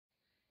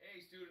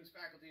students,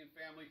 faculty, and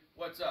family.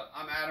 What's up?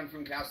 I'm Adam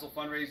from Kastle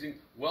Fundraising.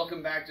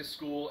 Welcome back to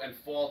school and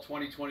fall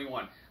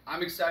 2021.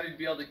 I'm excited to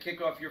be able to kick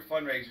off your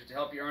fundraiser to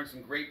help you earn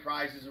some great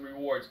prizes and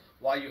rewards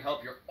while you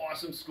help your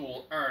awesome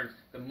school earn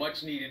the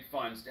much needed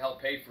funds to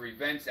help pay for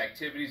events,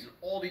 activities, and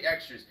all the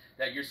extras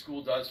that your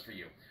school does for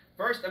you.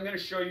 First, I'm going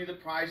to show you the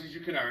prizes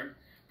you can earn.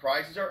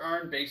 Prizes are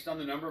earned based on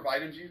the number of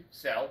items you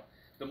sell.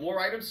 The more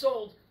items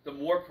sold, the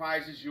more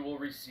prizes you will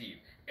receive.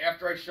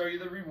 After I show you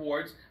the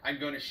rewards, I'm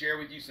going to share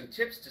with you some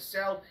tips to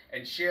sell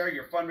and share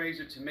your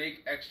fundraiser to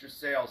make extra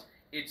sales.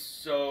 It's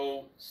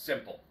so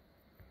simple.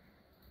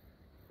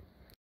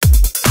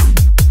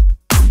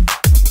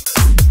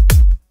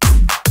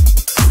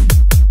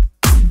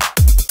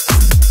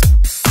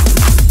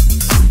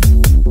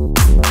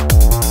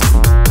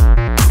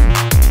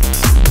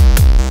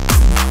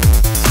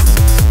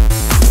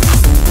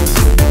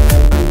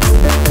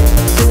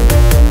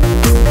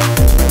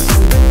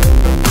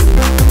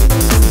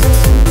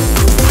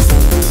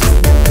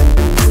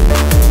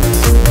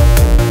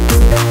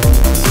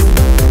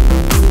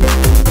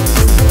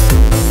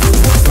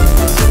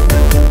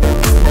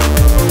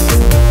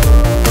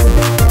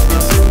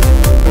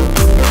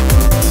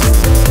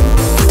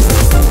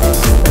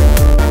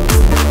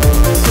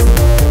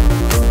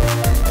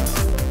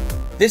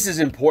 This is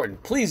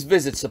important. Please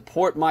visit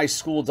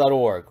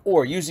supportmyschool.org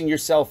or using your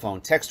cell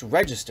phone, text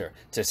register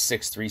to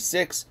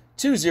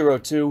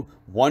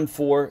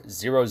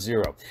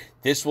 636-202-1400.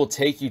 This will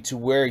take you to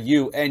where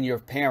you and your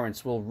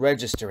parents will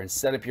register and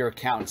set up your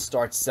account and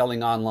start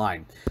selling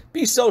online.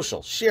 Be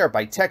social. Share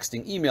by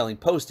texting, emailing,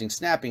 posting,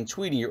 snapping,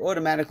 tweeting your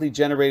automatically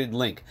generated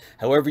link.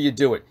 However you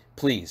do it,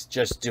 please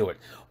just do it.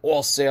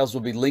 All sales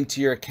will be linked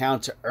to your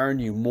account to earn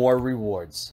you more rewards.